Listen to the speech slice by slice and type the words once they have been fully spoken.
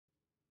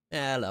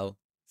Hello.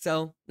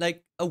 So,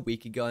 like a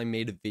week ago, I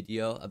made a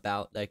video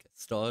about like a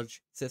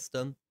storage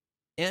system,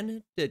 and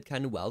it did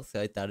kind of well.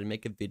 So I thought I'd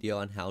make a video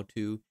on how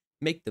to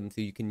make them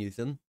so you can use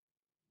them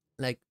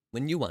like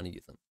when you want to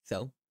use them.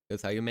 So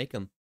here's how you make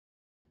them.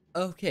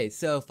 Okay,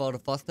 so for the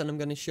first one, I'm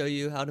going to show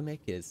you how to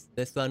make is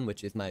this one,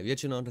 which is my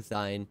original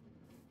design,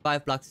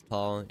 5 blocks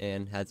tall,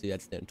 and has a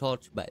redstone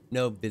torch, but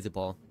no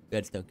visible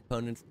redstone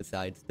components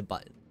besides the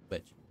button,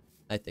 which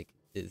I think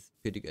is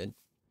pretty good.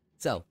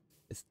 So,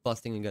 this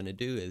first thing you're going to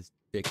do is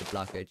break a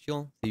block right here,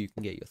 so you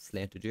can get your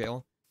slanted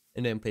rail,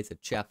 and then place a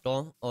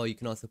trapdoor, or you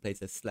can also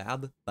place a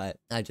slab, but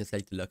I just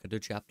like to look at the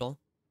trapdoor.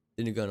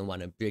 Then you're going to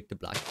want to break the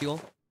block here,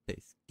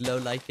 place glow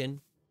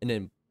lichen, and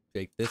then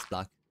break this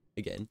block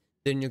again.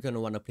 Then you're going to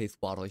want to place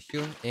water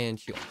here and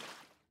here.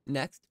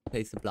 Next,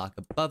 place a block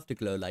above the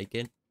glow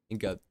lichen and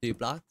go 3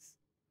 blocks.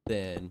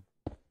 Then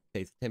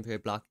place a temporary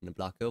block and a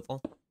block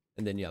over,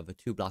 and then you have a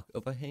 2-block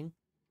overhang.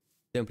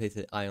 Then place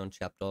an iron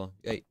trapdoor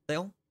right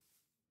there.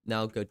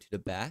 Now go to the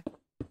back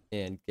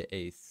and get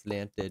a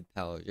slanted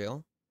power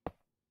rail.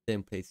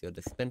 Then place your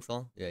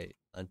dispenser right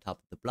on top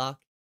of the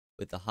block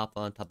with the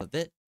hopper on top of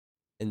it,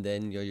 and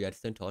then your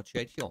redstone torch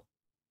right here.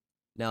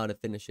 Now to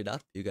finish it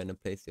up, you're going to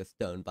place your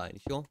stone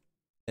bind here,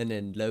 and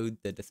then load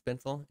the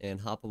dispenser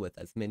and hopper with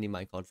as many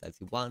minecarts as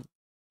you want.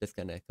 Just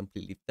gonna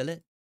completely fill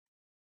it.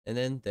 And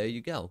then there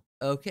you go.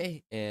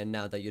 Okay, and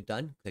now that you're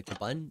done, click the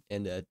button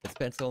and the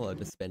dispenser will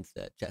dispense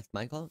the chest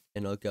minecart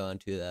and it'll go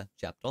onto the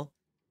chapter.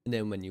 And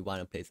then when you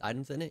want to place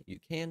items in it, you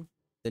can.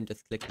 Then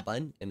just click the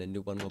button and a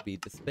new one will be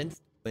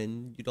dispensed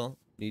when you don't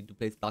need to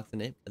place blocks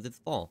in it as it's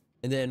full.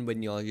 And then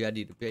when you're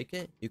ready to break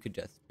it, you could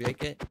just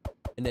break it.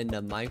 And then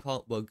the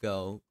minecart will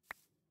go,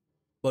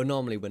 well,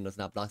 normally when there's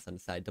not blocks on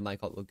the side, the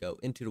minecart will go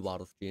into the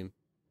water stream.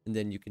 And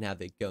then you can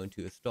have it go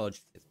into a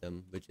storage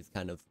system, which is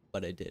kind of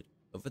what I did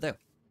over there.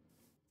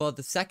 For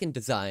the second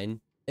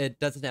design, it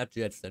doesn't have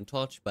the redstone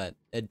torch, but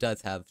it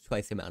does have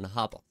twice the amount of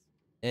hoppers.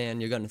 And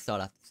you're going to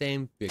start off the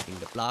same, breaking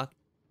the block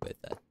with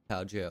a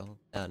power drill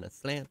and a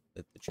slant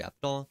with the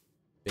trapdoor.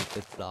 Break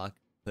this block,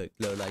 put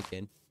glow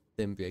lichen,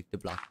 then break the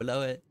block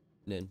below it,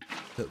 and then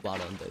put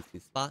water on those 2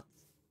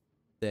 spots.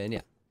 Then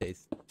yeah,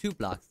 place 2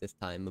 blocks this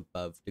time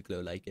above the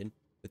glow lichen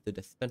with the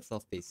dispenser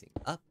facing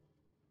up.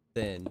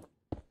 Then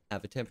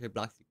have a temporary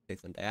block so you can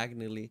place them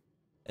diagonally,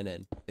 and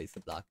then place the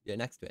block right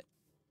next to it.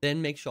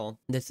 Then make sure,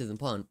 this is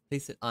important,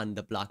 place it on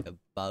the block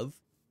above,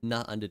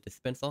 not on the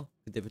dispenser,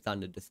 because if it's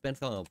on the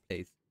dispenser,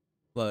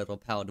 it'll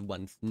power the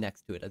ones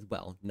next to it as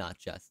well, not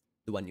just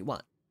the one you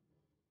want.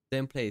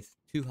 Then place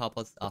 2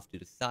 hoppers off to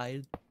the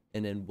side,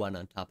 and then 1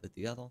 on top of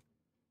the other,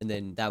 and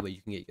then that way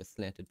you can get your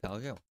slanted power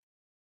rail.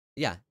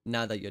 Yeah,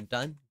 now that you're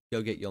done,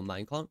 go get your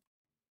minecart,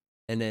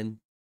 and then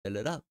fill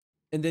it up.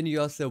 And then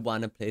you also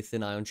want to place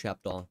an iron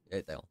trapdoor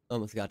right there.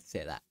 Almost forgot to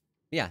say that.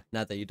 Yeah,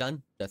 now that you're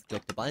done, just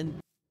click the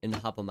button, and the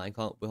hopper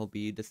minecart will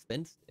be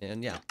dispensed.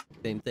 And yeah,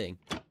 same thing.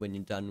 When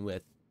you're done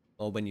with,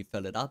 or when you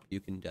fill it up, you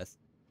can just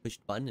push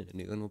the button and a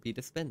new one will be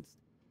dispensed.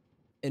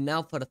 And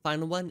now for the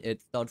final one,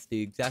 it starts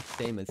the exact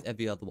same as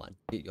every other one.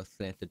 Get your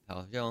slanted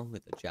power rail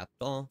with a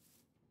trapdoor,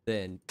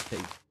 then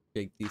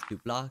break these 2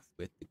 blocks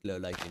with the glow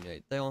lichen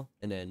right there,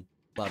 and then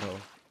bottle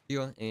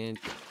here and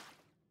here.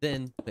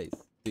 Then place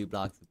 3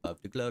 blocks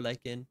above the glow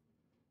lichen,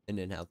 and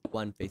then have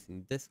 1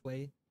 facing this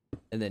way,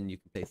 and then you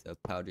can place a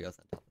power rails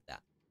on top of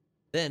that.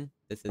 Then,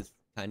 this is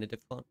kind of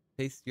difficult,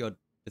 place your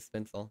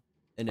dispenser,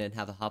 and then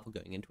have a hopper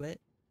going into it,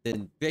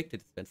 then break the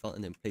dispenser,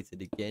 and then place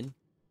it again.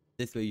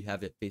 This way you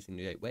have it facing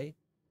the right way.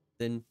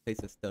 Then place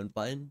a stone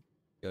button,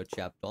 your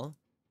trapdoor,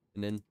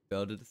 and then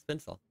build the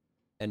dispenser.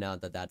 And now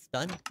that that's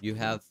done, you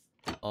have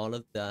all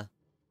of the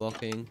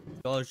working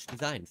storage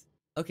designs.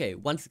 Okay,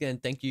 once again,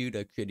 thank you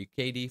to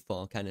critty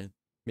for kind of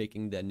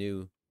making the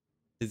new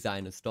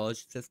design of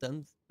storage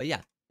systems. But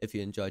yeah, if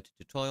you enjoyed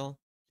the tutorial,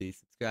 please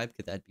subscribe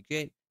because that'd be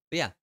great. But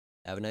yeah,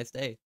 have a nice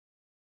day.